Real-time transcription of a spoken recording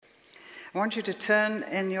I want you to turn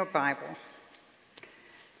in your Bible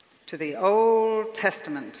to the Old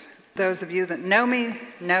Testament. Those of you that know me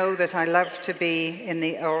know that I love to be in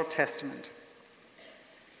the Old Testament.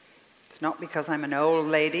 It's not because I'm an old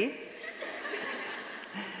lady.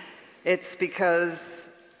 It's because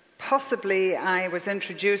possibly I was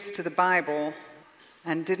introduced to the Bible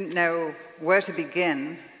and didn't know where to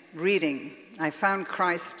begin reading. I found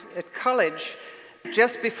Christ at college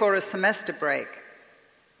just before a semester break.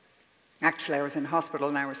 Actually, I was in hospital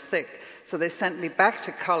and I was sick, so they sent me back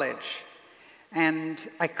to college, and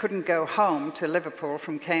I couldn't go home to Liverpool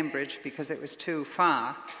from Cambridge because it was too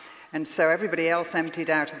far. And so everybody else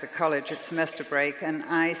emptied out of the college at semester break, and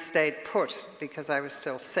I stayed put because I was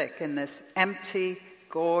still sick in this empty,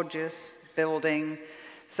 gorgeous building,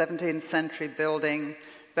 17th century building.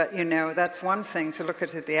 But, you know, that's one thing to look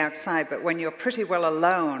at the outside, but when you're pretty well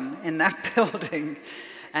alone in that building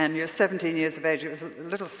and you're 17 years of age, it was a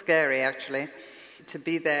little scary, actually, to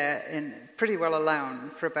be there pretty well alone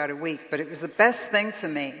for about a week. But it was the best thing for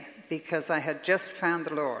me because I had just found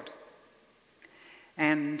the Lord.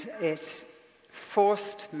 And it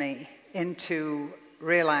forced me into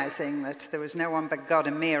realizing that there was no one but God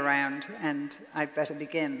and me around, and I'd better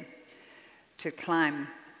begin to climb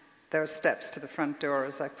those steps to the front door,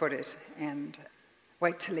 as I put it, and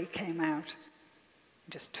wait till he came out,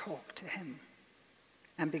 just talk to him,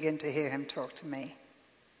 and begin to hear him talk to me.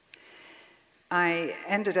 I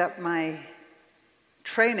ended up my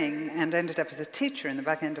training and ended up as a teacher in the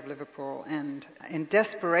back end of Liverpool, and in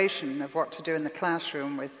desperation of what to do in the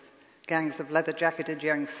classroom with gangs of leather-jacketed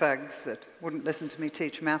young thugs that wouldn't listen to me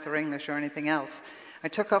teach math or English or anything else, I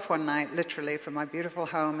took off one night, literally, from my beautiful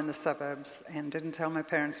home in the suburbs and didn't tell my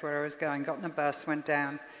parents where I was going, got in a bus, went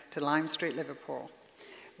down to Lime Street, Liverpool,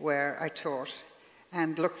 where I taught,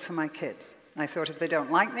 and looked for my kids. I thought, if they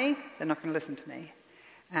don't like me, they're not going to listen to me.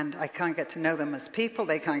 And I can't get to know them as people,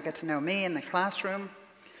 they can't get to know me in the classroom,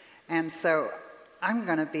 and so I'm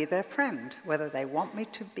going to be their friend, whether they want me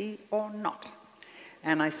to be or not.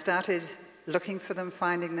 And I started looking for them,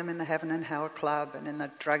 finding them in the Heaven and Hell Club and in the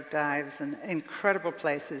drug dives and incredible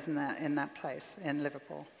places in that place in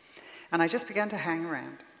Liverpool. And I just began to hang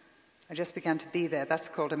around. I just began to be there. That's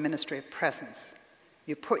called a ministry of presence.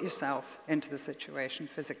 You put yourself into the situation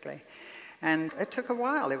physically. And it took a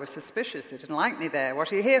while. They were suspicious. They didn't like me there.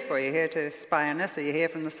 What are you here for? You're here to spy on us? Are you here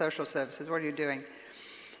from the social services? What are you doing?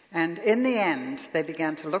 And in the end, they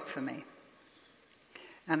began to look for me.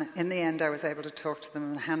 And in the end, I was able to talk to them,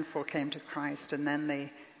 and a handful came to Christ. And then the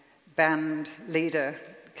band leader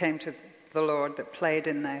came to the Lord that played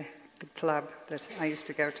in the club that I used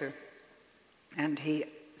to go to. And he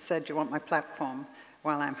said, do you want my platform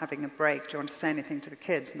while I'm having a break? Do you want to say anything to the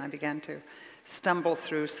kids? And I began to stumble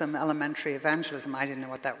through some elementary evangelism. I didn't know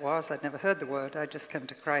what that was. I'd never heard the word. I'd just come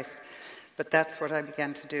to Christ. But that's what I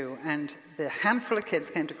began to do. And the handful of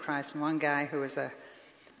kids came to Christ, and one guy who was a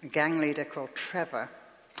gang leader called Trevor,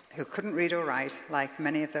 who couldn't read or write, like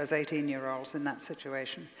many of those 18-year-olds in that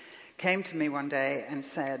situation, came to me one day and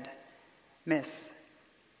said, Miss,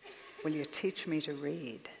 will you teach me to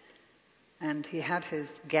read? And he had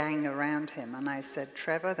his gang around him, and I said,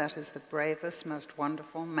 Trevor, that is the bravest, most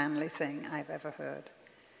wonderful, manly thing I've ever heard.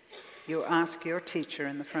 You ask your teacher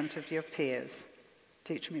in the front of your peers,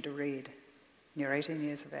 teach me to read. You're 18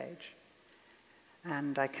 years of age.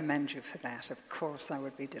 And I commend you for that. Of course, I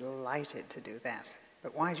would be delighted to do that.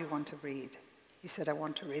 But why do you want to read? He said, I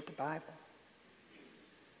want to read the Bible.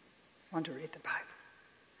 I want to read the Bible.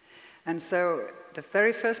 And so the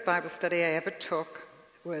very first Bible study I ever took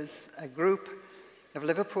was a group of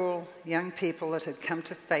Liverpool young people that had come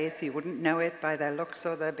to faith. You wouldn't know it by their looks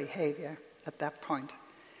or their behavior at that point,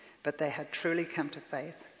 but they had truly come to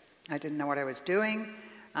faith. I didn't know what I was doing.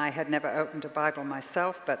 I had never opened a Bible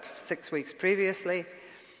myself, but 6 weeks previously,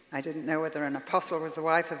 I didn't know whether an apostle was the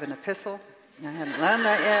wife of an epistle. I hadn't learned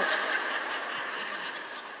that yet.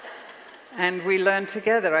 And we learned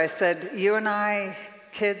together. I said, you and I,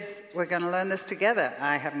 kids, we're going to learn this together.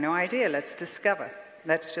 I have no idea. Let's discover.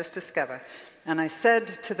 Let's just discover. And I said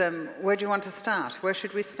to them, where do you want to start? Where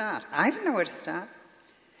should we start? I didn't know where to start.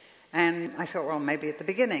 And I thought, well, maybe at the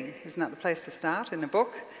beginning. Isn't that the place to start, in a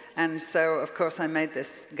book? And so, of course, I made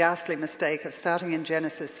this ghastly mistake of starting in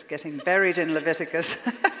Genesis, getting buried in Leviticus.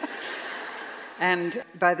 And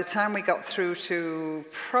by the time we got through to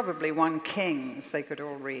probably 1 Kings, they could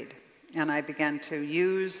all read. And I began to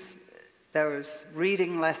use those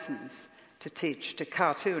reading lessons to teach, to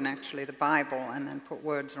cartoon, actually, the Bible, and then put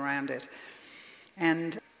words around it.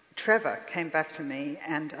 And Trevor came back to me,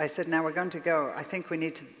 and I said, now we're going to go. I think we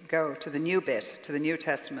need to go to the new bit, to the New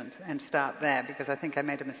Testament, and start there, because I think I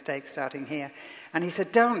made a mistake starting here. And he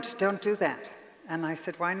said, don't do that. And I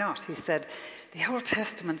said, why not? He said, the Old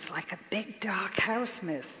Testament's like a big dark house,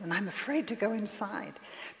 miss, and I'm afraid to go inside.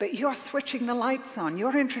 But you're switching the lights on.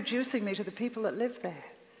 You're introducing me to the people that live there.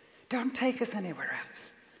 Don't take us anywhere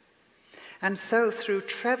else. And so through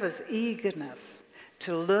Trevor's eagerness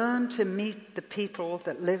to learn to meet the people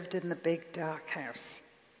that lived in the big dark house,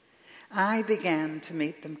 I began to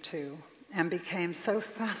meet them too, and became so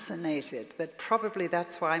fascinated that probably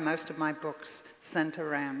that's why most of my books center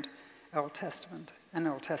around Old Testament and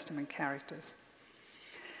Old Testament characters.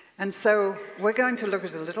 And so we're going to look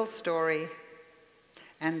at a little story,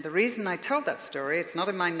 and the reason I told that story, it's not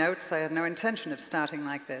in my notes, I had no intention of starting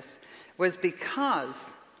like this, was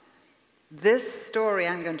because this story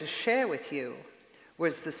I'm going to share with you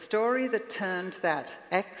was the story that turned that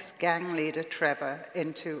ex-gang leader Trevor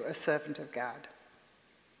into a servant of God.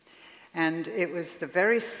 And it was the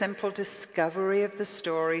very simple discovery of the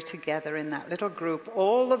story together in that little group,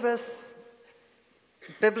 all of us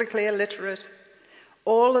biblically illiterate,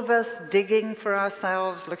 all of us digging for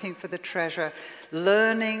ourselves, looking for the treasure,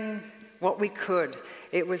 learning what we could.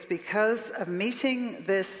 It was because of meeting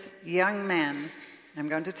this young man I'm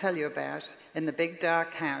going to tell you about in the big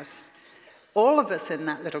dark house. All of us in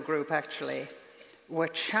that little group, actually, were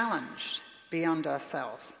challenged beyond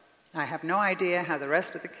ourselves. I have no idea how the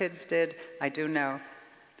rest of the kids did. I do know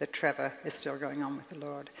that Trevor is still going on with the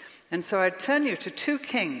Lord. And so I'd turn you to 2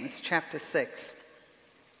 Kings chapter 6.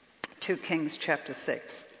 2 Kings chapter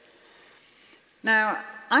 6. Now,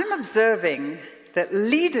 I'm observing that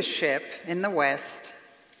leadership in the West,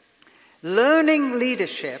 learning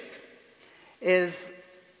leadership, is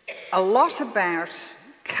a lot about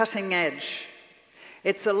cutting edge.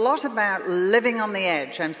 It's a lot about living on the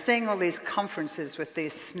edge. I'm seeing all these conferences with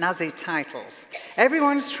these snazzy titles.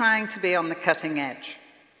 Everyone's trying to be on the cutting edge.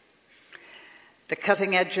 The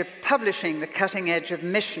cutting edge of publishing, the cutting edge of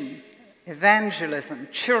mission, evangelism,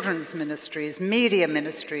 children's ministries, media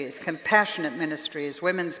ministries, compassionate ministries,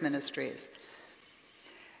 women's ministries.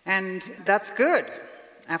 And that's good,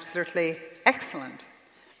 absolutely excellent.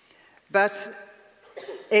 But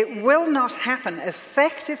it will not happen,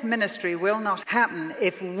 effective ministry will not happen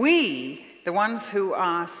if we, the ones who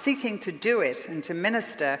are seeking to do it and to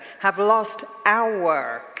minister, have lost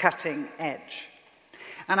our cutting edge.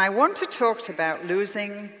 And I want to talk about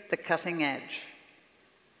losing the cutting edge,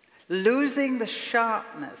 losing the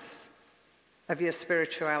sharpness of your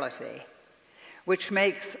spirituality, which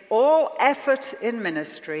makes all effort in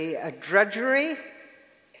ministry a drudgery,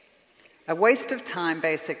 a waste of time,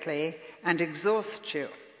 basically, and exhausts you.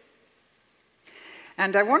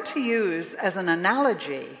 And I want to use as an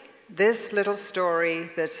analogy this little story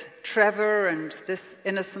that Trevor and this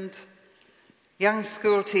innocent young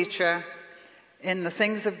school teacher in the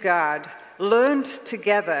things of God learned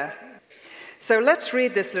together. So let's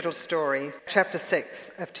read this little story, chapter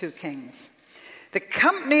 6 of 2 Kings. The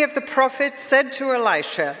company of the prophets said to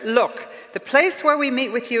Elisha, "Look, the place where we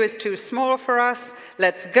meet with you is too small for us.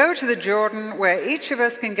 Let's go to the Jordan where each of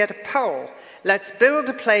us can get a pole. Let's build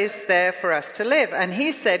a place there for us to live." And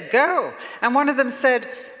he said, "Go." And one of them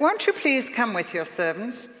said, "Won't you please come with your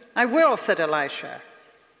servants?" "I will," said Elisha.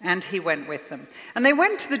 And he went with them. And they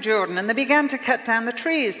went to the Jordan, and they began to cut down the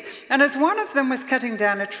trees. And as one of them was cutting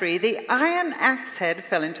down a tree, the iron axe head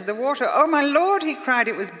fell into the water. "Oh, my Lord," he cried,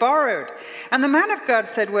 "it was borrowed." And the man of God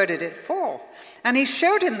said, "Where did it fall?" And he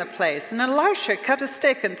showed him the place. And Elisha cut a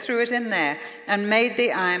stick and threw it in there and made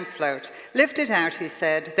the iron float. "Lift it out," he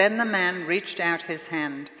said. Then the man reached out his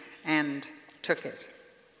hand and took it.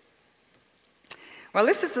 Well,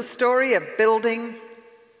 this is the story of building,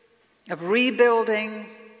 of rebuilding,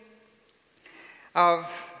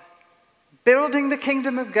 of building the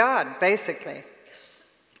kingdom of God, basically.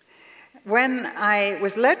 When I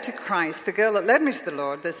was led to Christ, the girl that led me to the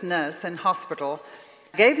Lord, this nurse in hospital,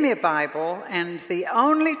 gave me a Bible, and the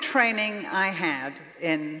only training I had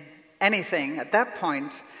in anything at that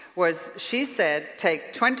point was, she said,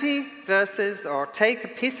 take 20 verses or take a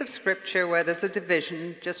piece of scripture where there's a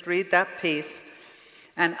division, just read that piece,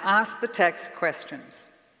 and ask the text questions.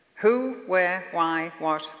 Who, where, why,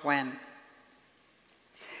 what, when.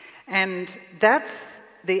 And that's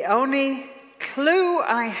the only clue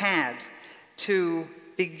I had to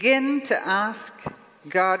begin to ask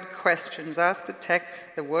God questions, ask the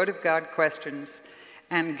text, the Word of God questions,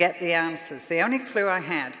 and get the answers. The only clue I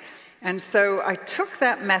had. And so I took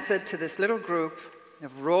that method to this little group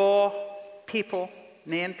of raw people,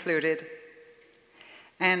 me included,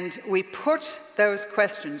 And we put those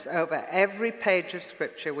questions over every page of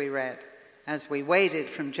Scripture we read as we waded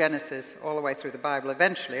from Genesis all the way through the Bible.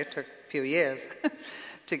 Eventually, it took a few years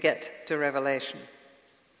to get to Revelation.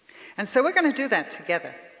 And so we're going to do that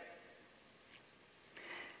together.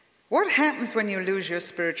 What happens when you lose your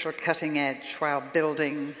spiritual cutting edge while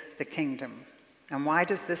building the kingdom? And why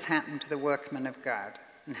does this happen to the workmen of God?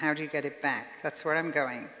 And how do you get it back? That's where I'm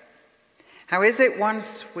going. How is it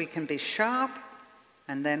once we can be sharp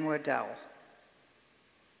and then we're dull?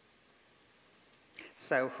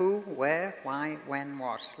 So who, where, why, when,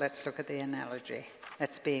 what? Let's look at the analogy.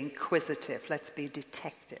 Let's be inquisitive. Let's be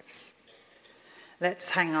detectives. Let's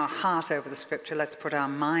hang our heart over the Scripture. Let's put our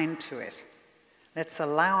mind to it. Let's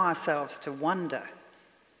allow ourselves to wonder,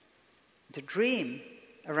 to dream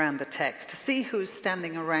around the text, to see who's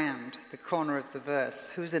standing around the corner of the verse,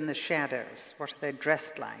 who's in the shadows, what are they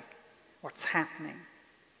dressed like, what's happening.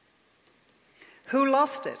 Who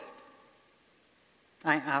lost it?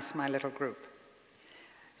 I asked my little group.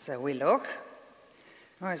 So we look.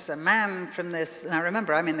 Oh, it's a man from this, and I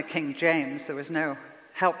remember I'm in the King James. There was no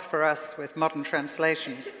help for us with modern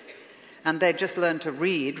translations. And they just learned to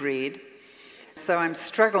read. So I'm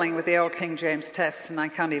struggling with the old King James text, and I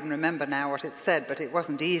can't even remember now what it said, but it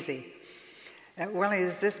wasn't easy. Well,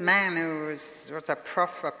 he's this man who was, what's a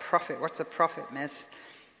prophet? What's a prophet, miss?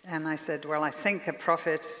 And I said, well, I think a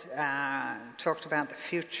prophet talked about the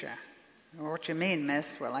future. Well, what do you mean,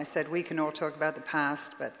 miss? Well, I said, we can all talk about the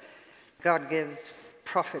past, but God gives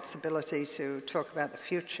prophets ability to talk about the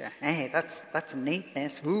future. Hey, that's neat,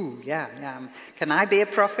 miss. Ooh, yeah. Can I be a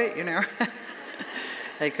prophet, you know?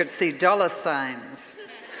 They could see dollar signs.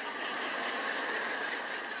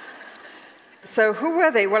 So who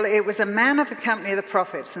were they? Well, it was a man of the company of the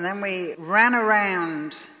prophets, and then we ran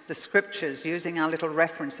around the Scriptures using our little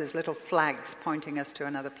references, little flags pointing us to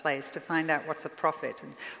another place to find out what's a prophet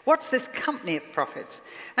and what's this company of prophets.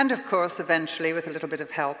 And of course, eventually, with a little bit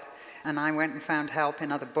of help, and I went and found help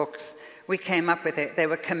in other books, we came up with it. They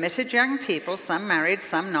were committed young people, some married,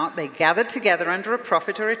 some not. They gathered together under a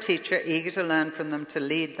prophet or a teacher, eager to learn from them, to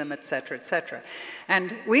lead them, etc., etc.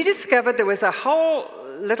 And we discovered there was a whole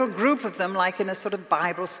little group of them, like in a sort of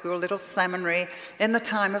Bible school, little seminary, in the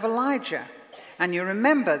time of Elijah. And you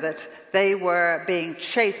remember that they were being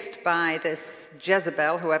chased by this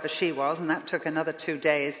Jezebel, whoever she was, and that took another 2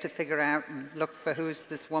 days to figure out and look for who's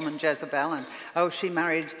this woman Jezebel. And, oh, she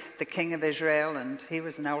married the king of Israel, and he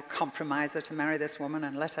was an old compromiser to marry this woman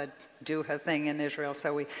and let her do her thing in Israel.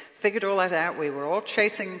 So we figured all that out. We were all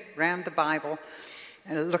chasing around the Bible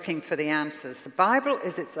and looking for the answers. The Bible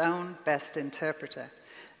is its own best interpreter.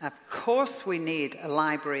 Of course we need a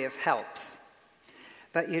library of helps.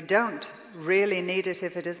 But you don't really need it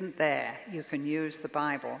if it isn't there. You can use the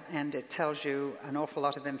Bible, and it tells you an awful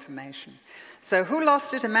lot of information. So who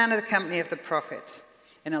lost it? A man of the company of the prophets.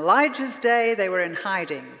 In Elijah's day, they were in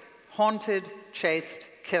hiding, haunted, chased,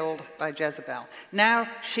 killed by Jezebel. Now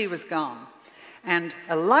she was gone. And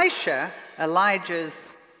Elisha,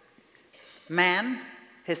 Elijah's man,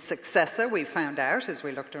 his successor, we found out as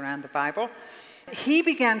we looked around the Bible, he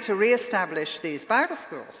began to reestablish these Bible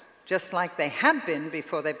schools, just like they had been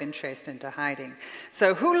before they'd been chased into hiding.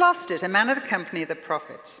 So who lost it? A man of the company of the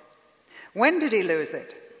prophets. When did he lose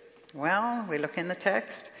it? Well, we look in the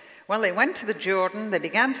text. Well, they went to the Jordan, they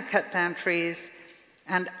began to cut down trees,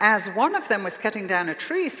 and as one of them was cutting down a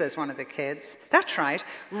tree, says one of the kids, that's right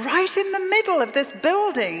in the middle of this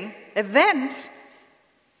building event,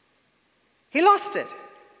 he lost it.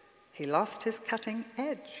 He lost his cutting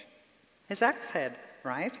edge, his axe head,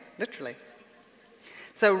 right? Literally.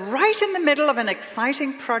 So right in the middle of an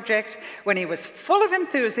exciting project, when he was full of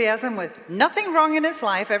enthusiasm, with nothing wrong in his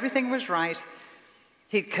life, everything was right,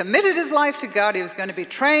 he committed his life to God, he was going to be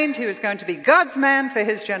trained, he was going to be God's man for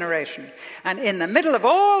his generation. And in the middle of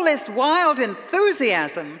all this wild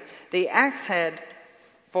enthusiasm, the axe head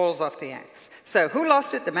falls off the axe. So who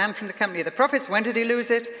lost it? The man from the company of the prophets. When did he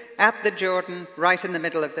lose it? At the Jordan, right in the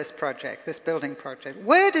middle of this project, this building project.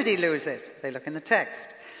 Where did he lose it? They look in the text.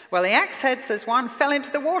 Well, the axe head, says one, fell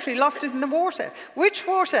into the water. He lost it in the water. Which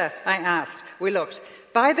water? I asked. We looked.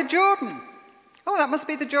 By the Jordan. Oh, that must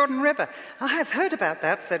be the Jordan River. I have heard about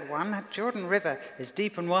that, said one. That Jordan River is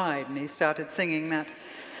deep and wide. And he started singing that,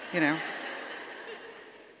 you know.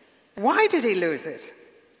 Why did he lose it?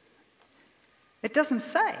 It doesn't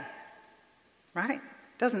say, right?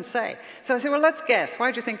 It doesn't say. So I said, well, let's guess.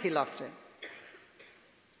 Why do you think he lost it?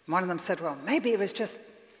 One of them said, well, maybe it was just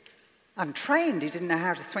untrained. He didn't know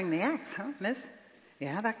how to swing the axe, huh, miss?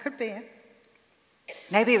 Yeah, that could be it.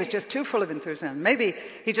 Maybe he was just too full of enthusiasm. Maybe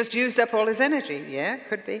he just used up all his energy. Yeah,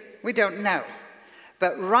 could be. We don't know.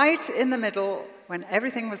 But right in the middle, when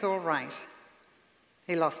everything was all right,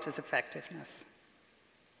 he lost his effectiveness.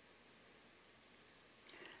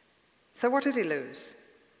 So what did he lose?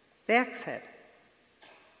 The axe head.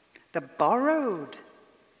 The borrowed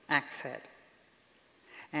axe head.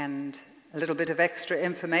 And a little bit of extra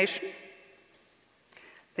information.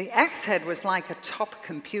 The axe head was like a top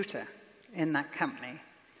computer in that company.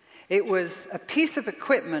 It was a piece of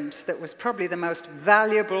equipment that was probably the most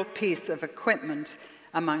valuable piece of equipment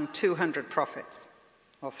among 200 prophets,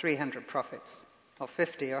 or 300 prophets, or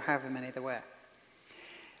 50, or however many there were.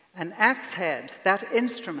 An axe head, that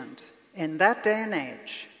instrument, in that day and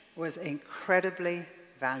age, was incredibly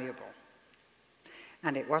valuable.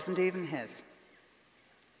 And it wasn't even his.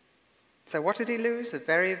 So what did he lose? A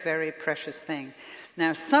very, very precious thing.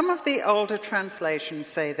 Now, some of the older translations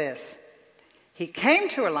say this. He came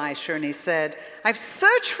to Elisha and he said, I've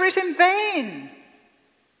searched for it in vain.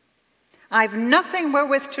 I've nothing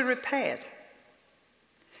wherewith to repay it.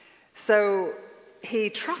 So he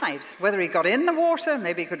tried, whether he got in the water,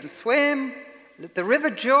 maybe he couldn't swim. The River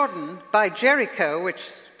Jordan by Jericho, which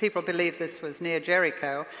people believe this was near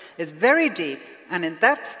Jericho, is very deep, and in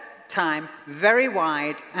that time, very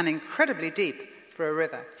wide and incredibly deep for a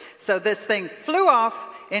river. So this thing flew off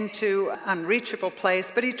into an unreachable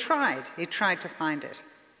place, but he tried. He tried to find it.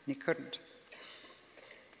 He couldn't.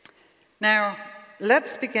 Now,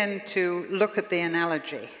 let's begin to look at the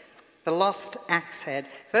analogy, the lost axe head.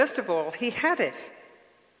 First of all, he had it.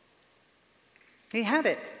 He had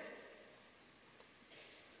it.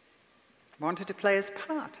 Wanted to play his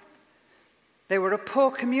part. They were a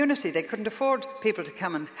poor community. They couldn't afford people to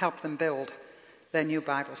come and help them build their new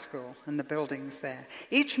Bible school and the buildings there.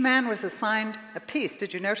 Each man was assigned a piece.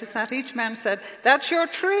 Did you notice that? Each man said, that's your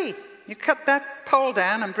tree. You cut that pole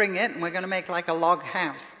down and bring it, and we're going to make like a log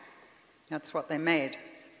house. That's what they made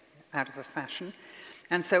out of a fashion.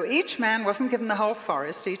 And so each man wasn't given the whole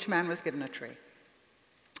forest. Each man was given a tree.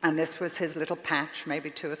 And this was his little patch, maybe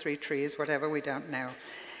 2 or 3 trees, whatever, we don't know.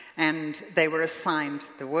 And they were assigned.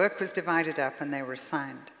 The work was divided up and they were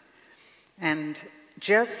assigned. And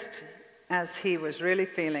just as he was really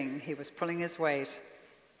feeling he was pulling his weight,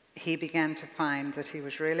 he began to find that he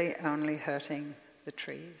was really only hurting the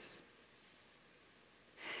trees.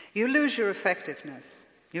 You lose your effectiveness.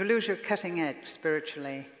 You lose your cutting edge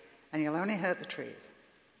spiritually, and you'll only hurt the trees.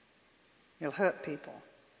 You'll hurt people.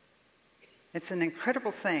 It's an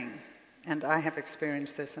incredible thing, and I have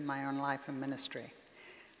experienced this in my own life and ministry.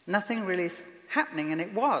 Nothing really is happening, and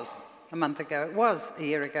it was a month ago, it was a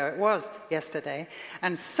year ago, it was yesterday,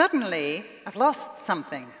 and suddenly I've lost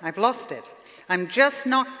something. I've lost it. I'm just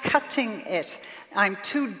not cutting it. I'm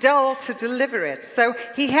too dull to deliver it. So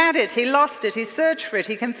he had it, he lost it, he searched for it,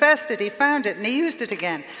 he confessed it, he found it, and he used it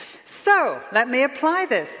again. So let me apply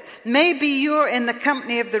this. Maybe you're in the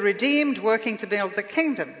company of the redeemed working to build the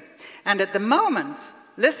kingdom, and at the moment,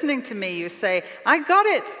 listening to me, you say, I got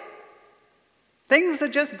it. Things are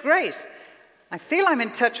just great. I feel I'm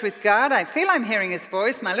in touch with God. I feel I'm hearing his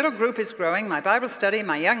voice. My little group is growing. My Bible study,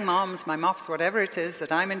 my young moms, my MOPS, whatever it is that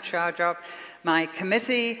I'm in charge of, my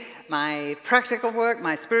committee, my practical work,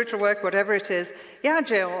 my spiritual work, whatever it is. Yeah,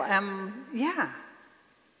 Jill, yeah.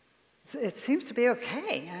 It seems to be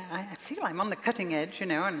okay. I feel I'm on the cutting edge,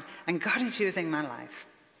 and God is using my life.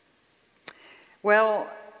 Well,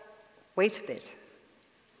 wait a bit.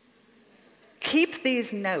 Keep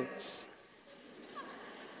these notes,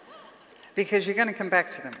 because you're going to come back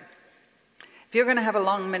to them. If you're going to have a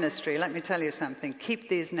long ministry, let me tell you something. Keep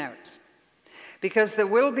these notes. Because there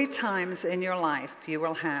will be times in your life you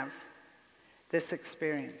will have this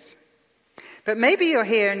experience. But maybe you're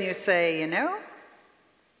here and you say,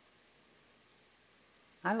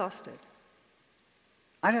 I lost it.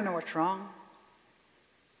 I don't know what's wrong.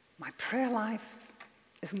 My prayer life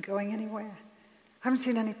isn't going anywhere. I haven't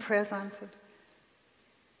seen any prayers answered.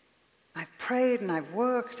 I've prayed and I've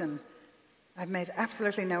worked and I've made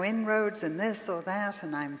absolutely no inroads in this or that,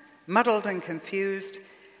 and I'm muddled and confused.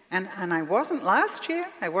 And I wasn't last year.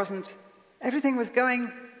 Everything was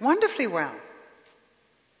going wonderfully well.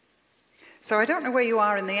 So I don't know where you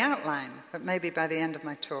are in the outline, but maybe by the end of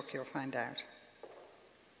my talk you'll find out.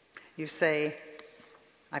 You say,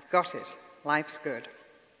 I've got it. Life's good.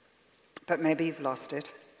 But maybe you've lost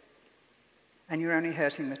it, and you're only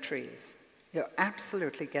hurting the trees. You're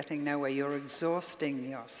absolutely getting nowhere. You're exhausting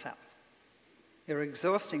yourself. You're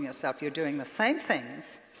exhausting yourself. You're doing the same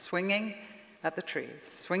things, swinging at the trees,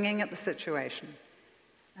 swinging at the situation,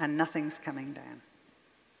 and nothing's coming down.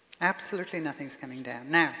 Absolutely nothing's coming down.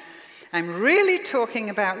 Now, I'm really talking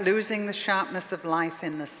about losing the sharpness of life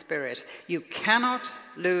in the spirit. You cannot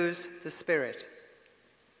lose the spirit.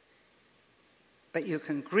 But you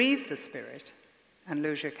can grieve the Spirit and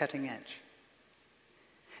lose your cutting edge.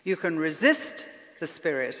 You can resist the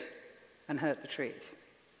Spirit and hurt the trees.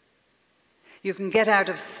 You can get out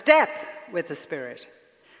of step with the Spirit.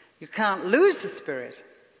 You can't lose the Spirit.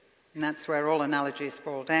 And that's where all analogies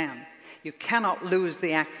fall down. You cannot lose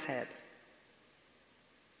the axe head.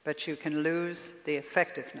 But you can lose the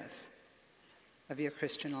effectiveness of your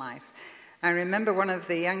Christian life. I remember one of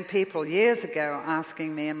the young people years ago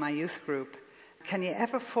asking me in my youth group, "Can you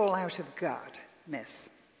ever fall out of God, miss?"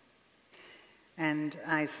 And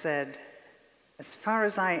I said, "As far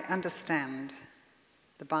as I understand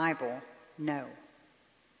the Bible, no."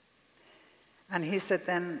 And he said,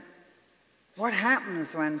 "Then what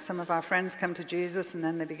happens when some of our friends come to Jesus and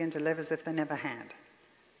then they begin to live as if they never had?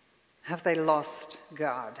 Have they lost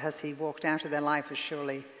God? Has he walked out of their life as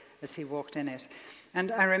surely as he walked in it?"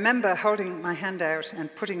 And I remember holding my hand out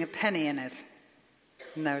and putting a penny in it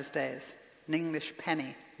in those days, an English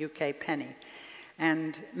penny, UK penny,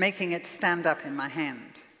 and making it stand up in my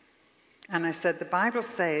hand. And I said, "The Bible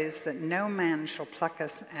says that no man shall pluck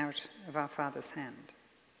us out of our Father's hand."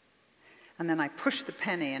 And then I pushed the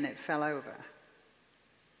penny and it fell over.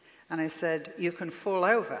 And I said, "You can fall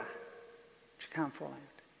over, but you can't fall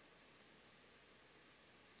out.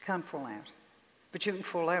 You can't fall out, but you can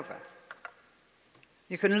fall over.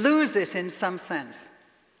 You can lose it in some sense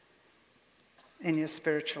in your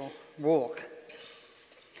spiritual walk."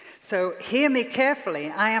 So hear me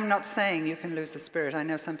carefully. I am not saying you can lose the Spirit. I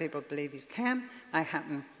know some people believe you can. I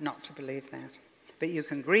happen not to believe that. But you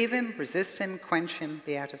can grieve him, resist him, quench him,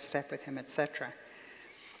 be out of step with him, etc.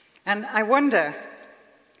 And I wonder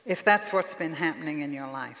if that's what's been happening in your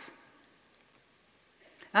life.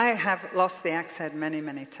 I have lost the axe head many,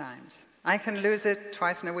 many times. I can lose it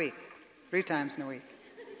twice in a week, 3 times in a week.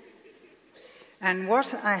 And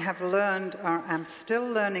what I have learned, or am still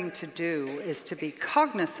learning to do, is to be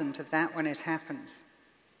cognizant of that when it happens.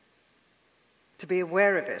 To be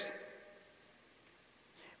aware of it.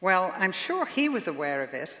 Well, I'm sure he was aware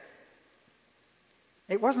of it.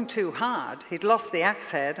 It wasn't too hard. He'd lost the axe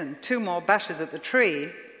head and 2 more bashes at the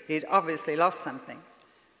tree. He'd obviously lost something.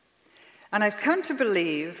 And I've come to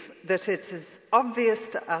believe that it's as obvious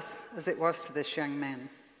to us as it was to this young man.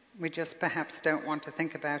 We just perhaps don't want to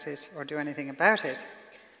think about it or do anything about it.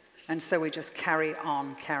 And so we just carry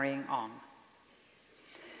on carrying on.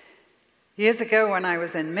 Years ago when I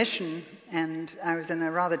was in mission, and I was in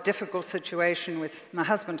a rather difficult situation with my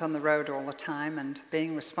husband on the road all the time and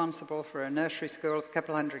being responsible for a nursery school of a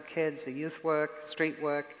couple hundred kids, a youth work, street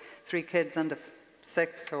work, 3 kids under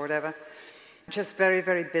 6 or whatever. Just very,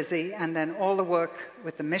 very busy. And then all the work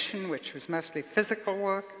with the mission, which was mostly physical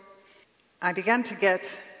work. I began to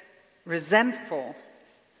get resentful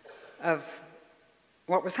of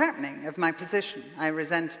what was happening, of my position. I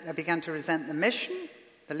began to resent the mission,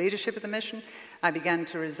 the leadership of the mission. I began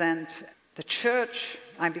to resent the church.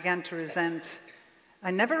 I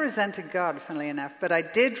never resented God, funnily enough, but I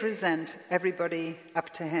did resent everybody up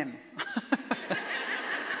to him.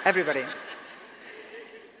 Everybody.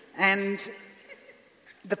 And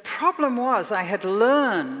the problem was I had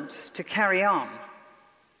learned to carry on,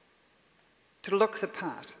 to look the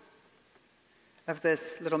part of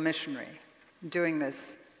this little missionary doing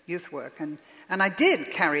this youth work. And I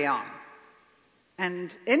did carry on.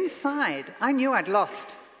 And inside, I knew I'd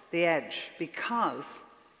lost the edge because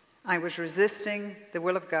I was resisting the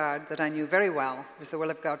will of God that I knew very well was the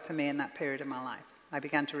will of God for me in that period of my life. I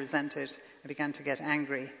began to resent it. I began to get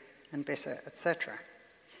angry and bitter, etc.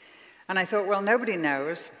 And I thought, well, nobody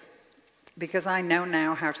knows, because I know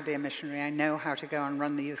now how to be a missionary. I know how to go and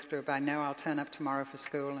run the youth group. I know I'll turn up tomorrow for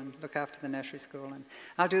school and look after the nursery school. And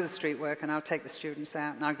I'll do the street work, and I'll take the students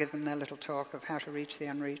out, and I'll give them their little talk of how to reach the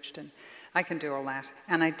unreached. And I can do all that.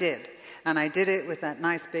 And I did. And I did it with that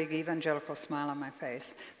nice, big, evangelical smile on my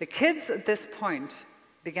face. The kids at this point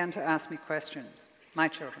began to ask me questions, my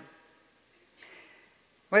children.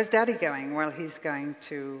 Where's Daddy going? Well, he's going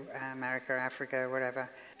to America, Africa, wherever.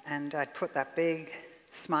 And I'd put that big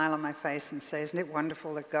smile on my face and say, isn't it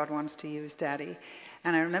wonderful that God wants to use Daddy?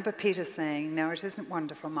 And I remember Peter saying, no, it isn't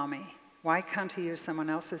wonderful, Mommy. Why can't he use someone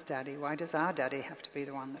else's daddy? Why does our daddy have to be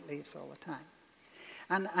the one that leaves all the time?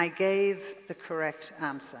 And I gave the correct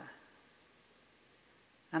answer.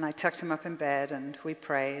 And I tucked him up in bed, and we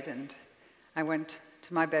prayed, and I went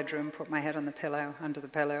to my bedroom, put my head on the pillow, under the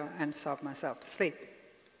pillow, and sobbed myself to sleep.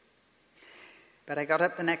 But I got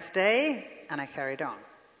up the next day, and I carried on.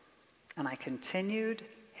 And I continued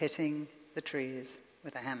hitting the trees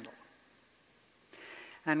with a handle.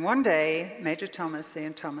 And one day, Major Thomas,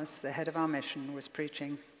 Ian Thomas, the head of our mission, was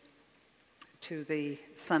preaching to the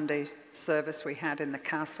Sunday service we had in the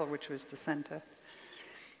castle, which was the center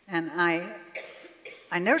And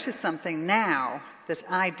I noticed something now that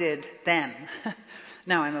I did then.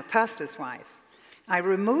 Now I'm a pastor's wife. I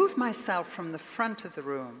removed myself from the front of the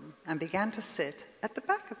room and began to sit at the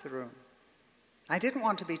back of the room. I didn't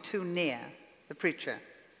want to be too near the preacher.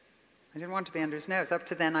 I didn't want to be under his nose. Up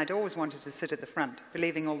to then, I'd always wanted to sit at the front,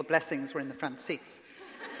 believing all the blessings were in the front seats.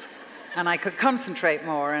 And I could concentrate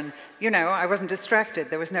more, and, I wasn't distracted.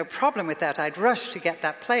 There was no problem with that. I'd rush to get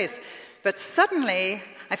that place. But suddenly,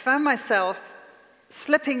 I found myself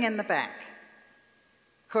slipping in the back.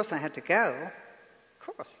 Of course, I had to go.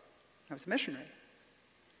 Of course. I was a missionary.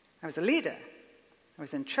 I was a leader. I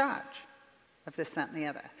was in charge of this, that, and the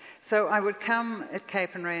other. So I would come at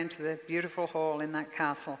Capernwray into the beautiful hall in that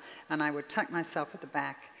castle, and I would tuck myself at the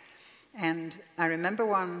back. And I remember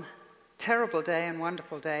one terrible day and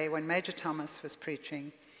wonderful day when Major Thomas was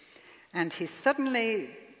preaching, and he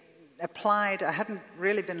suddenly applied. I hadn't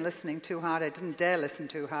really been listening too hard. I didn't dare listen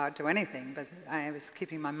too hard to anything, but I was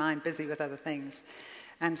keeping my mind busy with other things.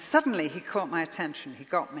 And suddenly he caught my attention. He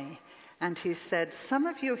got me. And he said, "Some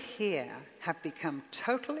of you here have become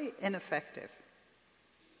totally ineffective.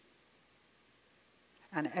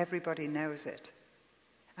 And everybody knows it."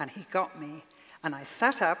 And he got me. And I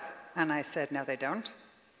sat up and I said, "No, they don't.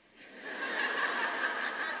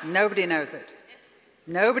 Nobody knows it.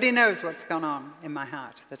 Nobody knows what's gone on in my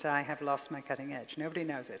heart, that I have lost my cutting edge. Nobody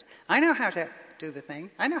knows it. I know how to do the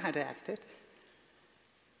thing. I know how to act it."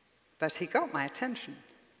 But he got my attention.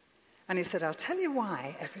 And he said, "I'll tell you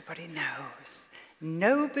why everybody knows.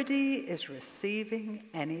 Nobody is receiving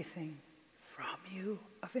anything from you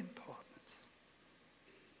of importance."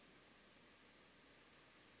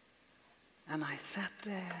 And I sat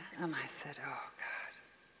there and I said, "Oh, God."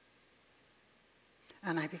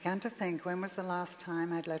 And I began to think, when was the last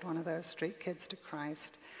time I'd led one of those street kids to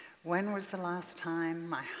Christ? When was the last time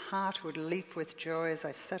my heart would leap with joy as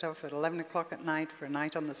I set off at 11 o'clock at night for a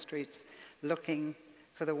night on the streets, looking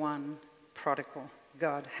for the one prodigal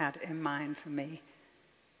God had in mind for me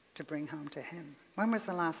to bring home to him? When was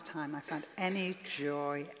the last time I found any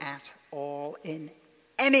joy at all in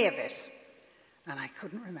any of it? And I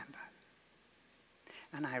couldn't remember.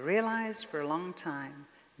 And I realized for a long time,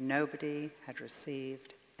 nobody had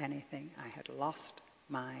received anything. I had lost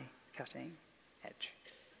my cutting edge.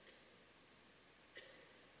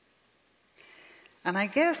 And I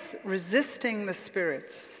guess resisting the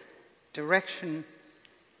Spirit's direction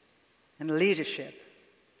and leadership,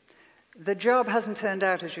 the job hasn't turned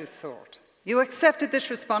out as you thought. You accepted this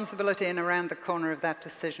responsibility, and around the corner of that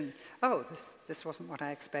decision, "Oh, this wasn't what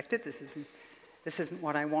I expected. This isn't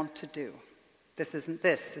what I want to do. This isn't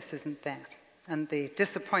that." And the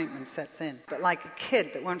disappointment sets in. But like a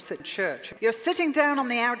kid that won't sit in church, you're sitting down on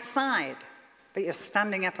the outside, but you're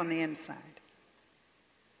standing up on the inside.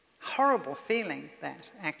 Horrible feeling,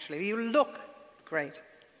 that, actually. You look great,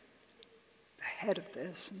 the head of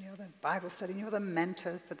this, and you're the Bible study, and you're the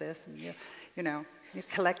mentor for this, and you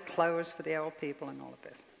collect clothes for the old people and all of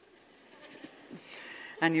this.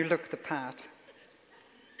 And you look the part.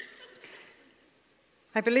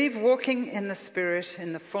 I believe walking in the Spirit,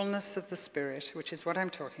 in the fullness of the Spirit, which is what I'm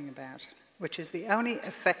talking about, which is the only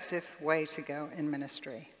effective way to go in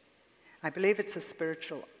ministry. I believe it's a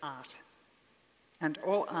spiritual art. And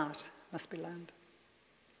all art must be learned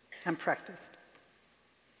and practiced.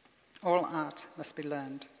 All art must be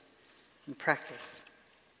learned and practiced.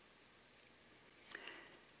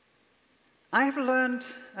 I have learned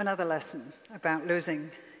another lesson about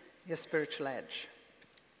losing your spiritual edge.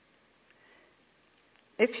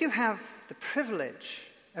 If you have the privilege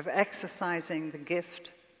of exercising the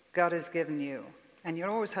gift God has given you, and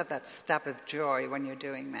you'll always have that stab of joy when you're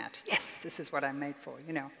doing that. Yes, this is what I'm made for,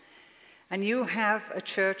 And you have a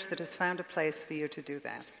church that has found a place for you to do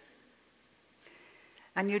that.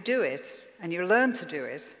 And you do it, and you learn to do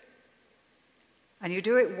it, and you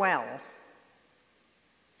do it well.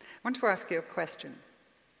 I want to ask you a question.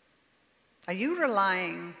 Are you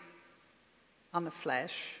relying on the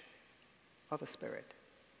flesh or the Spirit?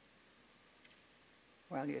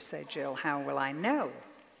 Well, you say, "Jill, how will I know?"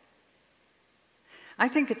 I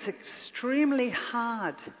think it's extremely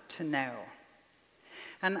hard to know.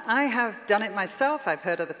 And I have done it myself. I've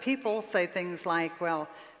heard other people say things like, "Well,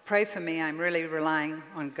 pray for me, I'm really relying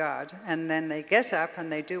on God." And then they get up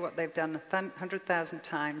and they do what they've done 100,000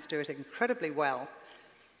 times, do it incredibly well.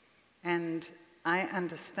 And I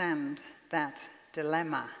understand that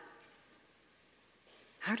dilemma.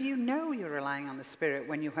 How do you know you're relying on the Spirit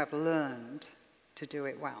when you have learned to do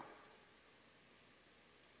it well?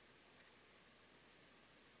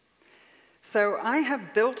 So I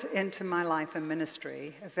have built into my life and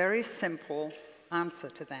ministry a very simple answer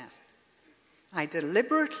to that. I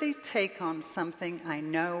deliberately take on something I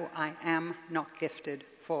know I am not gifted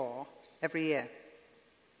for every year.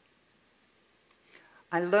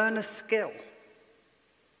 I learn a skill,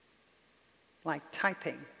 like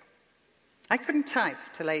typing. I couldn't type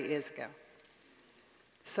till 8 years ago.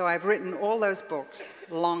 So I've written all those books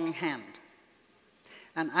longhand.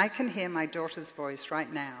 And I can hear my daughter's voice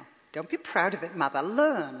right now. Don't be proud of it, Mother.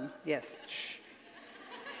 Learn. Yes. Shh.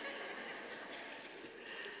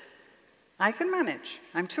 I can manage.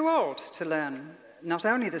 I'm too old to learn not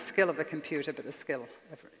only the skill of a computer, but the skill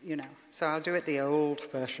of, So I'll do it the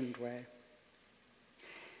old-fashioned way.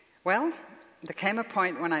 Well, there came a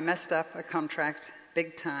point when I messed up a contract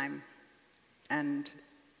big time and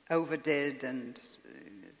overdid and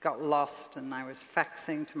got lost, and I was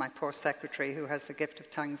faxing to my poor secretary who has the gift of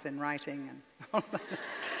tongues in writing and all that.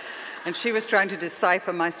 And she was trying to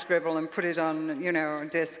decipher my scribble and put it on, a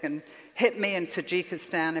disk and hit me in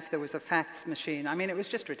Tajikistan if there was a fax machine. I mean, it was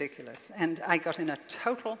just ridiculous. And I got in a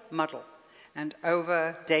total muddle and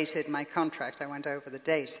overdated my contract. I went over the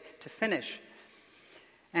date to finish.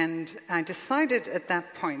 And I decided at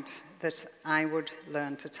that point that I would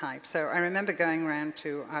learn to type. So I remember going around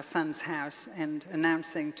to our son's house and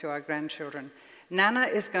announcing to our grandchildren, Nana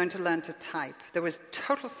is going to learn to type. There was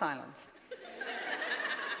total silence.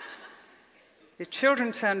 The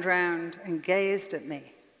children turned round and gazed at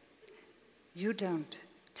me. You don't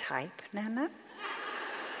type, Nana?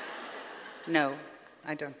 No,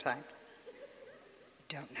 I don't type.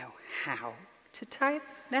 Don't know how to type,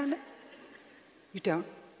 Nana? You don't?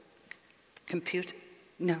 Compute?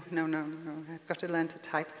 No. I've got to learn to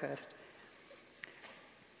type first.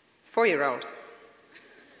 4-year-old.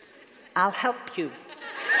 I'll help you.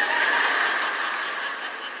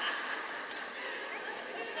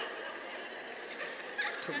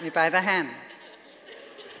 Took me by the hand.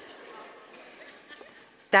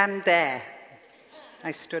 Stand there.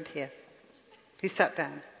 I stood here. He sat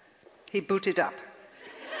down. He booted up.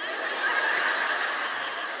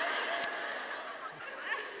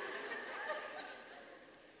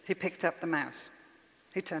 He picked up the mouse.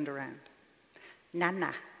 He turned around.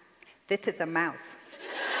 Nana, this is the mouse.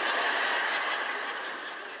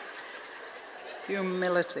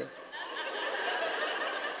 Humility.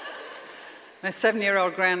 My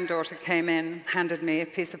 7-year-old granddaughter came in, handed me a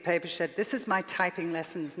piece of paper, said, this is my typing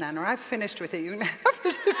lessons, Nana. I've finished with it. You can have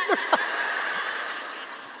it.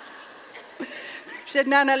 She said,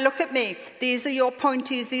 Nana, look at me. These are your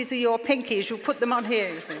pointies, these are your pinkies. You put them on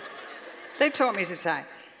here, you see. They taught me to type.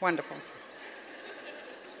 Wonderful.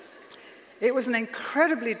 It was an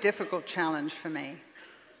incredibly difficult challenge for me.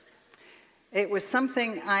 It was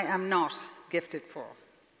something I am not gifted for.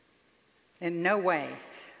 In no way.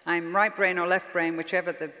 I'm right brain or left brain,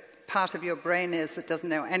 whichever the part of your brain is that doesn't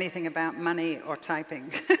know anything about money or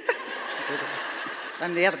typing.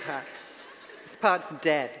 I'm the other part. This part's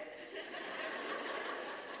dead.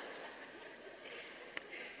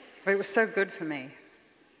 But it was so good for me.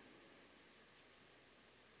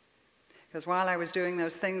 Because while I was doing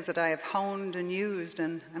those things that I have honed and used,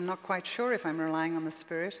 and I'm not quite sure if I'm relying on the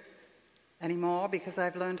Spirit anymore because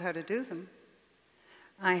I've learned how to do them,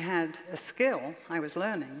 I had a skill I was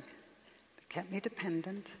learning that kept me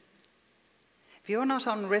dependent. If you're not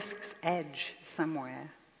on risk's edge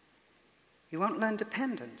somewhere, you won't learn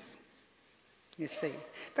dependence, you see.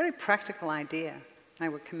 Very practical idea. I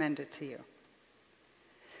would commend it to you.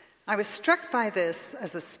 I was struck by this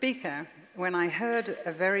as a speaker when I heard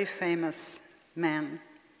a very famous man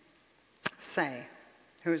say,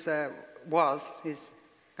 he's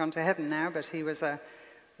gone to heaven now, but he was a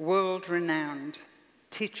world-renowned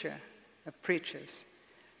teacher of preachers.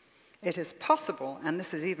 It is possible, and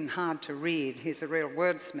this is even hard to read, he's a real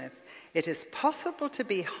wordsmith, it is possible to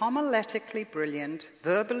be homiletically brilliant,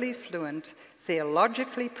 verbally fluent,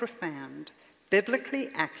 theologically profound, biblically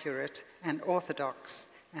accurate and orthodox,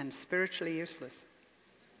 and spiritually useless.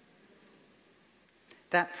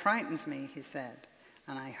 That frightens me, he said,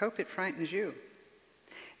 and I hope it frightens you.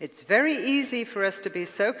 It's very easy for us to be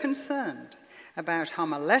so concerned about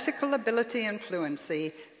homiletical ability and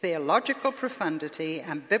fluency, theological profundity,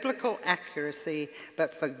 and biblical accuracy,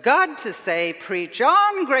 but for God to say, preach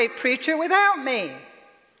on, great preacher, without me.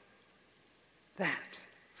 That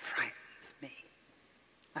frightens me,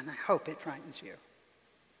 and I hope it frightens you.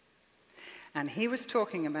 And he was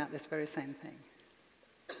talking about this very same thing.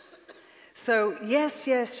 So,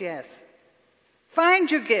 yes. Find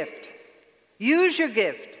your gift. Use your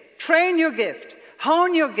gift. Train your gift.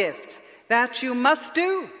 Hone your gift. That you must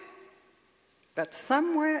do. But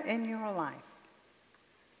somewhere in your life,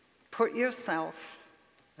 put yourself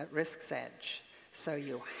at risk's edge so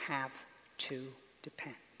you have to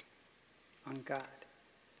depend. on God.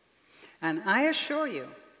 And I assure you,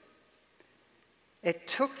 it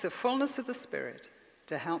took the fullness of the Spirit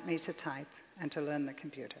to help me to type and to learn the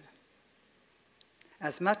computer,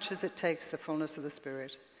 as much as it takes the fullness of the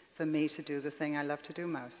Spirit for me to do the thing I love to do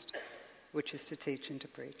most, which is to teach and to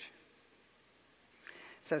preach.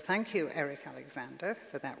 So thank you, Eric Alexander,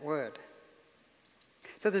 for that word.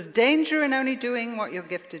 So there's danger in only doing what you're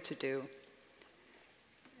gifted to do,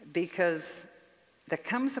 because there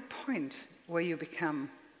comes a point where you become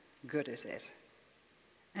good at it.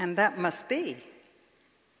 And that must be.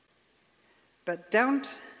 But don't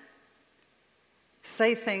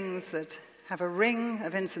say things that have a ring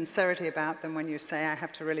of insincerity about them when you say, I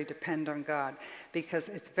have to really depend on God, because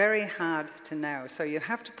it's very hard to know. So you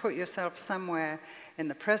have to put yourself somewhere in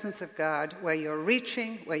the presence of God where you're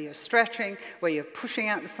reaching, where you're stretching, where you're pushing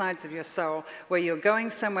out the sides of your soul, where you're going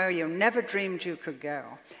somewhere you never dreamed you could go,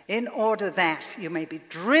 in order that you may be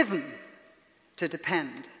driven to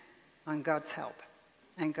depend on God's help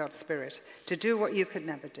and God's Spirit to do what you could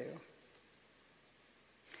never do.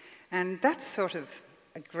 And that's sort of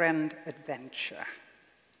a grand adventure.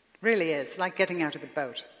 Really is, like getting out of the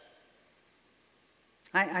boat.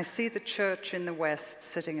 I see the church in the West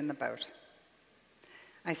sitting in the boat.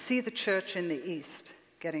 I see the church in the East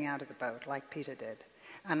getting out of the boat, like Peter did.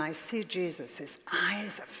 And I see Jesus, his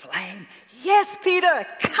eyes aflame. Yes, Peter,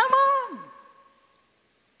 come on!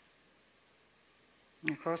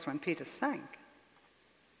 And of course, when Peter sank,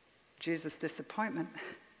 Jesus' disappointment.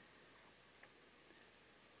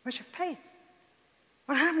 Where's your faith?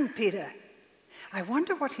 What happened, Peter? I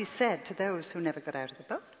wonder what he said to those who never got out of the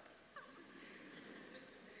boat.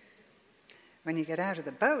 When you get out of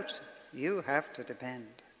the boat, you have to depend.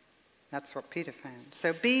 That's what Peter found.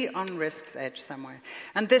 So be on risk's edge somewhere.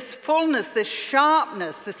 And this fullness, this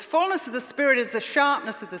sharpness, this fullness of the Spirit is the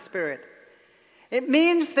sharpness of the Spirit. It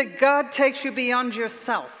means that God takes you beyond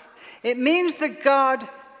yourself. It means that God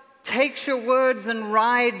takes your words and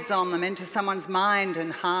rides on them into someone's mind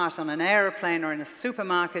and heart on an airplane or in a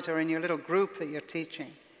supermarket or in your little group that you're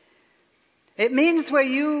teaching. It means where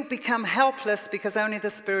you become helpless because only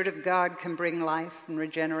the Spirit of God can bring life and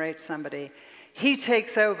regenerate somebody. He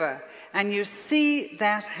takes over, and you see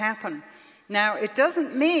that happen. Now, it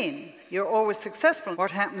doesn't mean you're always successful.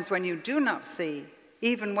 What happens when you do not see,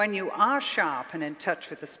 even when you are sharp and in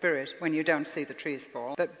touch with the Spirit, when you don't see the trees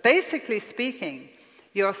fall? But basically speaking,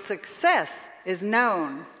 your success is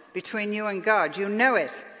known between you and God. You know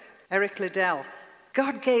it. Eric Liddell,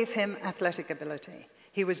 God gave him athletic ability.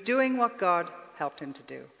 He was doing what God helped him to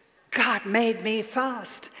do. God made me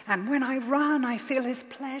fast, and when I run, I feel his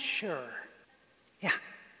pleasure. Yeah.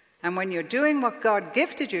 And when you're doing what God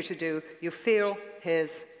gifted you to do, you feel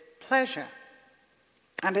his pleasure.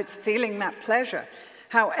 And it's feeling that pleasure.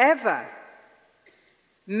 However,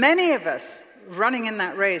 many of us running in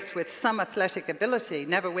that race with some athletic ability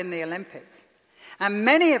never win the Olympics. And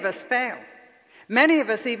many of us fail. Many of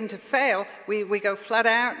us, even to fail, we go flat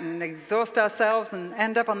out and exhaust ourselves and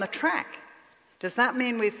end up on the track. Does that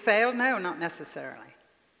mean we've failed? No, not necessarily.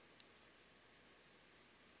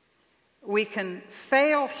 We can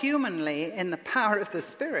fail humanly in the power of the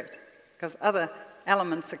Spirit because other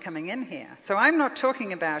elements are coming in here. So I'm not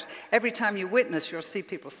talking about every time you witness, you'll see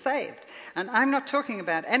people saved. And I'm not talking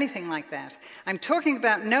about anything like that. I'm talking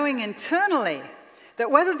about knowing internally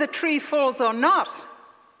that whether the tree falls or not,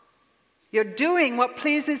 you're doing what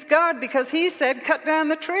pleases God because he said, cut down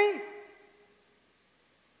the tree.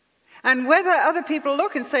 And whether other people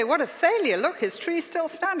look and say, what a failure, look, his tree's still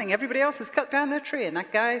standing. Everybody else has cut down their tree. And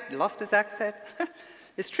that guy lost his accent.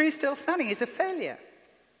 His tree's still standing. He's a failure.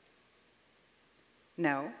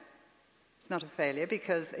 No, it's not a failure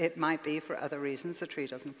because it might be for other reasons the tree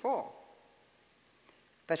doesn't fall.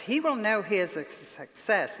 But he will know he is a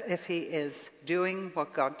success if he is doing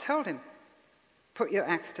what God told him. Put your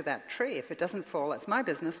axe to that tree. If it doesn't fall, that's my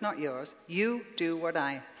business, not yours. You do what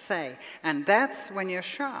I say. And that's when you're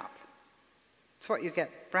sharp. It's what you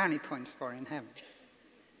get brownie points for in heaven.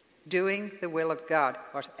 Doing the will of God,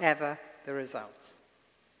 whatever the results.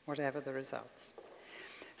 Whatever the results.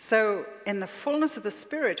 So, in the fullness of the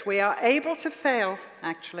Spirit, we are able to fail,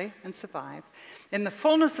 actually, and survive. In the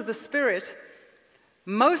fullness of the Spirit,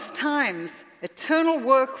 most times, eternal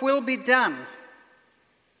work will be done.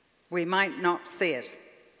 We might not see it.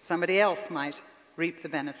 Somebody else might reap the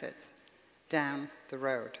benefits down the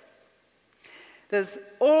road. There's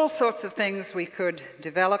all sorts of things we could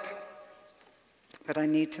develop, but I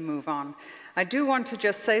need to move on. I do want to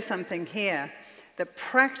just say something here, that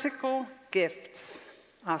practical gifts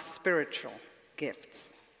are spiritual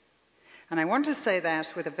gifts. And I want to say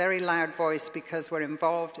that with a very loud voice because we're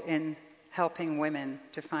involved in helping women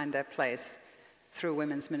to find their place through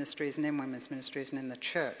women's ministries and in women's ministries and in the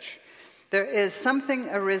church. There is something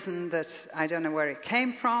arisen that I don't know where it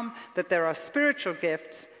came from, that there are spiritual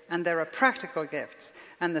gifts and there are practical gifts.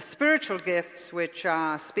 And the spiritual gifts, which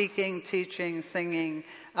are speaking, teaching, singing,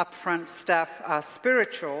 upfront stuff, are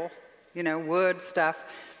spiritual, word stuff.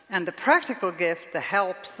 And the practical gift, the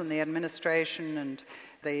helps and the administration and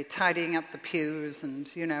the tidying up the pews and,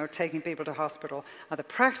 taking people to hospital, are the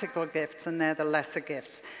practical gifts, and they're the lesser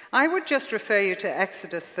gifts. I would just refer you to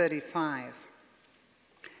Exodus 35.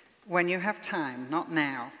 When you have time, not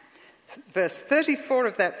now. Verse 34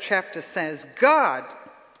 of that chapter says, God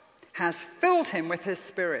has filled him with his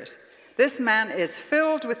Spirit. This man is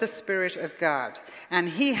filled with the Spirit of God, and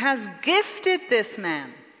he has gifted this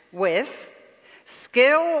man with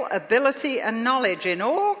skill, ability, and knowledge in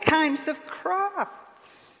all kinds of crafts.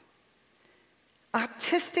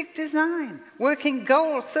 Artistic design, working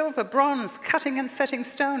gold, silver, bronze, cutting and setting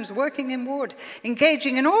stones, working in wood,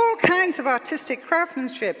 engaging in all kinds of artistic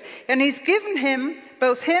craftsmanship. And he's given him,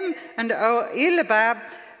 both him and Oholiab,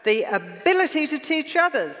 the ability to teach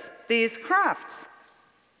others these crafts,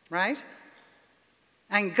 right?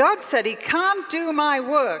 And God said he can't do my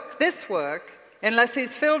work, this work, unless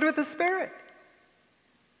he's filled with the Spirit.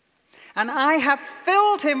 And I have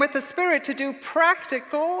filled him with the Spirit to do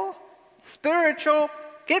practical, spiritual,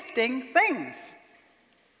 gifting things.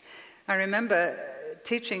 I remember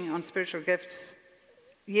teaching on spiritual gifts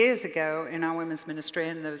years ago in our women's ministry,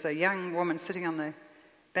 and there was a young woman sitting on the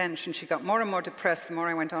bench, and she got more and more depressed the more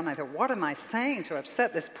I went on. I thought, what am I saying to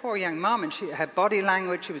upset this poor young mom? And her body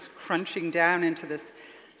language, she was crunching down into this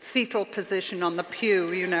fetal position on the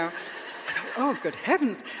pew, I thought, oh, good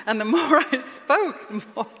heavens. And the more I spoke, the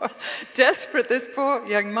more desperate this poor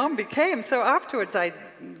young mom became. So afterwards I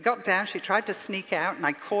got down, she tried to sneak out, and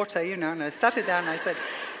I caught her, and I sat her down and I said,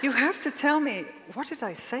 you have to tell me, what did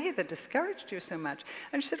I say that discouraged you so much?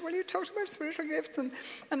 And she said, well, you talked about spiritual gifts, and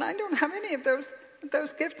I don't have any of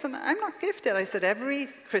those gifts, and I'm not gifted. I said, every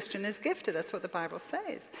Christian is gifted. That's what the Bible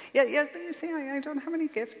says. Yeah, but you see, I don't have any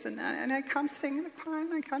gifts, and I can't sing in the choir,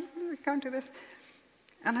 and I can't do this.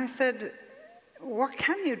 And I said, what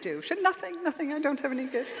can you do? She said, nothing, I don't have any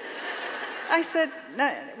gifts. I said,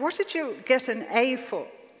 no, what did you get an A for?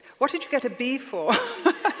 What did you get a B for?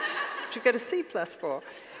 What did you get a C plus for?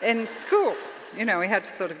 In school, we had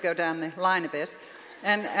to sort of go down the line a bit.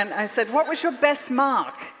 And I said, what was your best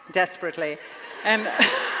mark? Desperately. And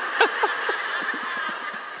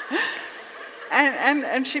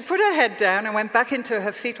she put her head down and went back into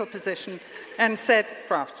her fetal position and said,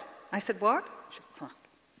 craft. I said, what? She said, craft.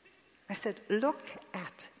 I said, look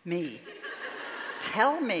at me.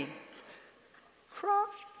 Tell me.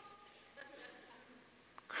 Crafts?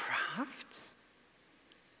 Crafts?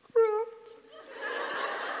 Crafts?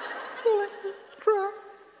 That's all I do. Crafts.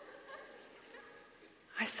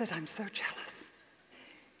 I said, I'm so jealous.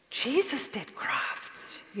 Jesus did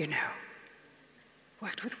crafts,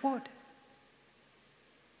 worked with wood.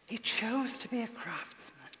 He chose to be a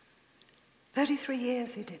craftsman. 33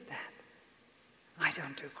 years he did that. I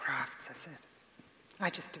don't do crafts, I said.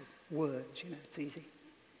 I just do words, it's easy.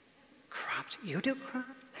 Crafts, you do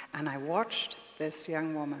crafts? And I watched this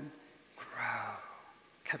young woman grow,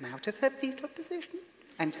 come out of her fetal position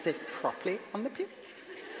and sit properly on the pew.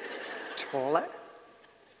 Taller.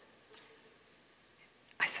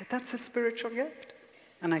 I said, that's a spiritual gift.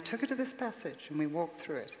 And I took her to this passage, and we walked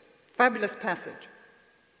through it. Fabulous passage.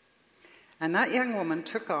 And that young woman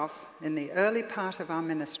took off in the early part of our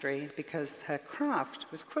ministry because her craft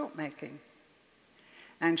was quilt making.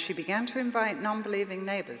 And she began to invite non-believing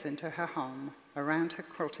neighbors into her home around her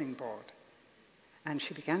quilting board. And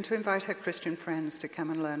she began to invite her Christian friends to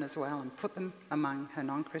come and learn as well and put them among her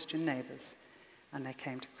non-Christian neighbors. And they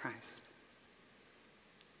came to Christ.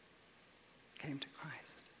 Came to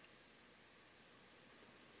Christ.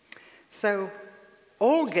 So,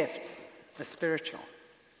 all gifts are spiritual.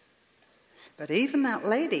 But even that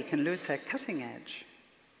lady can lose her cutting edge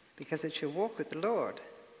because it's your walk with the Lord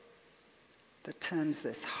that turns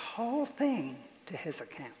this whole thing to his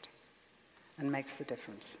account and makes the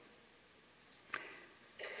difference.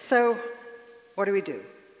 So, what do?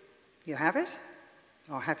 You have it,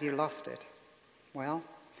 or have you lost it? Well,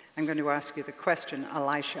 I'm going to ask you the question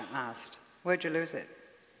Elisha asked. Where'd you lose it?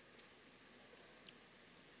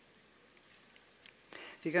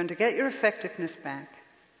 If you're going to get your effectiveness back,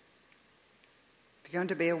 if you're going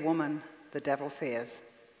to be a woman the devil fears,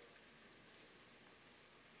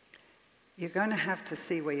 you're going to have to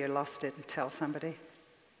see where you lost it and tell somebody.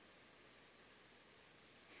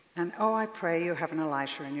 And I pray you have an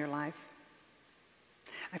Elisha in your life.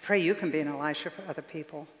 I pray you can be an Elisha for other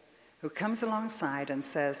people. who comes alongside and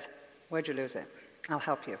says, where'd you lose it? I'll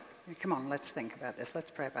help you. Come on, let's think about this.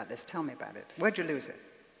 Let's pray about this. Tell me about it. Where'd you lose it?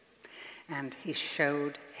 And he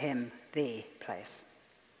showed him the place.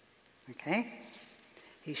 Okay?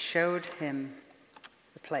 He showed him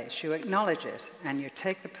the place. You acknowledge it and you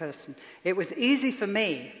take the person. It was easy for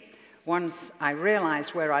me once I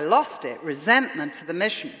realized where I lost it, resentment to the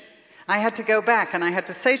mission. I had to go back and I had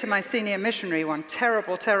to say to my senior missionary one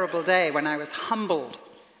terrible, terrible day when I was humbled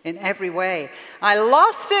in every way, I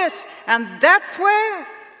lost it, and that's where.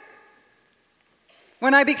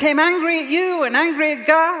 When I became angry at you and angry at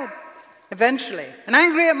God, eventually, and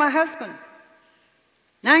angry at my husband,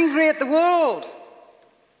 and angry at the world,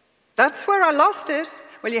 that's where I lost it.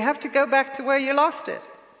 Well, you have to go back to where you lost it.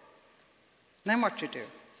 Then what you do?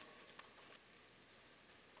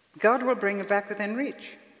 God will bring it back within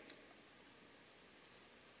reach.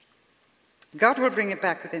 God will bring it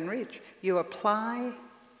back within reach. You apply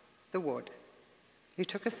the wood. He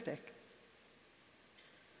took a stick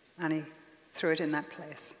and he threw it in that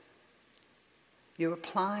place. You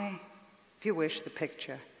apply, if you wish, the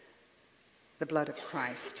picture, the blood of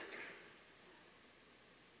Christ,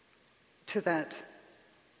 to that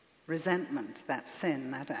resentment, that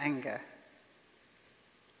sin, that anger.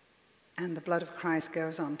 And the blood of Christ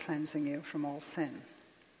goes on cleansing you from all sin.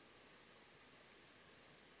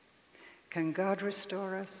 Can God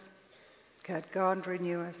restore us? Can God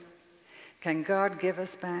renew us? Can God give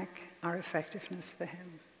us back our effectiveness for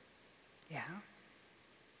him? Yeah.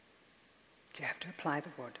 Do you have to apply the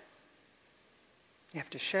wood? You have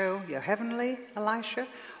to show your heavenly Elisha,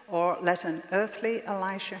 or let an earthly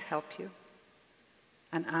Elisha help you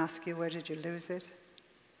and ask you, where did you lose it?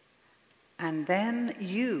 And then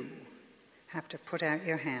you have to put out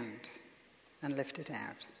your hand and lift it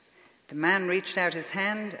out. The man reached out his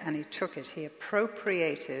hand and he took it. He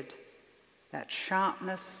appropriated that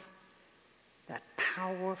sharpness, that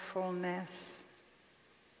powerfulness,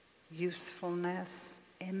 usefulness,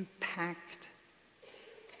 impact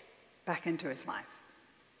back into his life.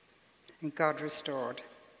 And God restored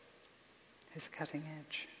his cutting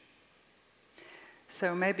edge.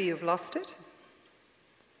 So maybe you've lost it.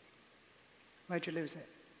 Where'd you lose it?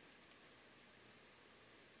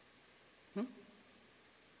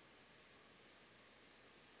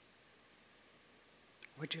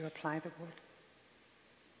 Would you apply the wood?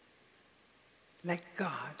 Let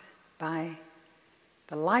God, by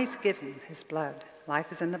the life given, his blood,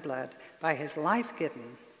 life is in the blood, by his life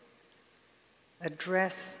given,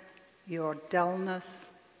 address your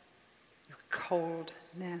dullness, your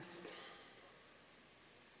coldness,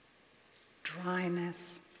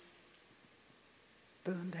 dryness,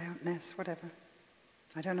 burned outness, whatever.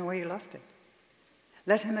 I don't know where you lost it.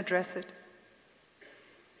 Let him address it.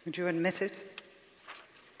 Would you admit it?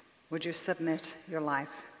 Would you submit your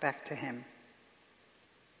life back to him?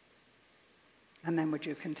 And then would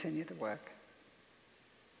you continue the work?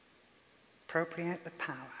 Appropriate the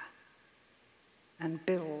power and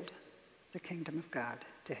build the kingdom of God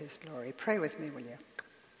to his glory. Pray with me, will you?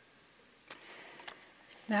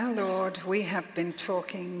 Now, Lord, we have been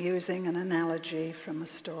talking using an analogy from a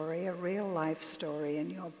story, a real life story in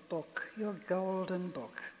your book, your golden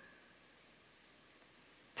book.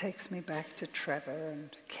 Takes me back to Trevor and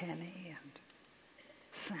Kenny and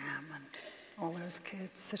Sam and all those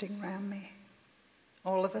kids sitting around me.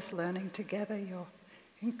 All of us learning together your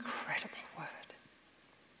incredible word.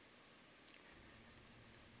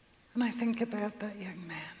 And I think about that young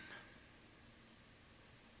man.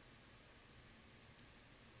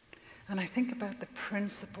 And I think about the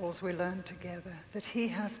principles we learned together that he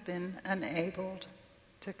has been enabled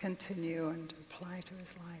to continue and apply to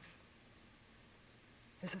his life.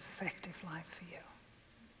 His effective life for you.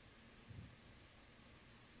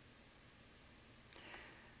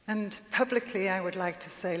 And publicly I would like to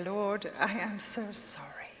say, Lord, I am so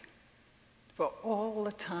sorry for all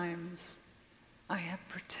the times I have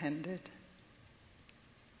pretended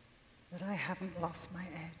that I haven't lost my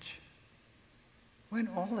edge, when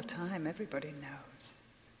all the time everybody knows.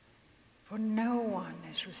 For no one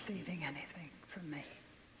is receiving anything from me.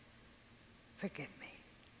 Forgive me.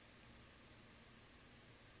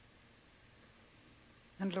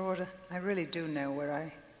 And Lord, I really do know where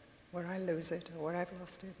I lose it or where I've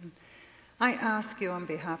lost it. And I ask you on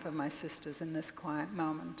behalf of my sisters in this quiet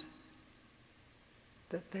moment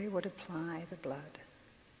that they would apply the blood.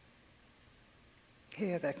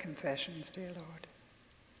 Hear their confessions, dear Lord.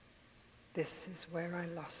 This is where I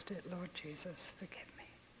lost it, Lord Jesus, forgive me.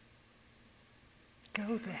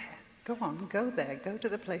 Go there. Go on, go there. Go to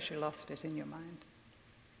the place you lost it in your mind.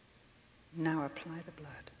 Now apply the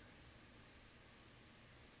blood.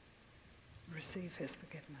 Receive his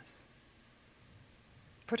forgiveness.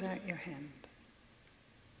 Put out your hand.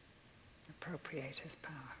 Appropriate his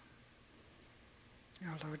power.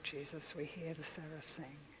 Oh Lord Jesus, we hear the seraph sing,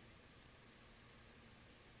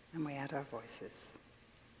 and we add our voices.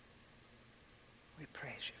 We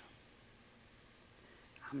praise you.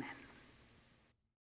 Amen.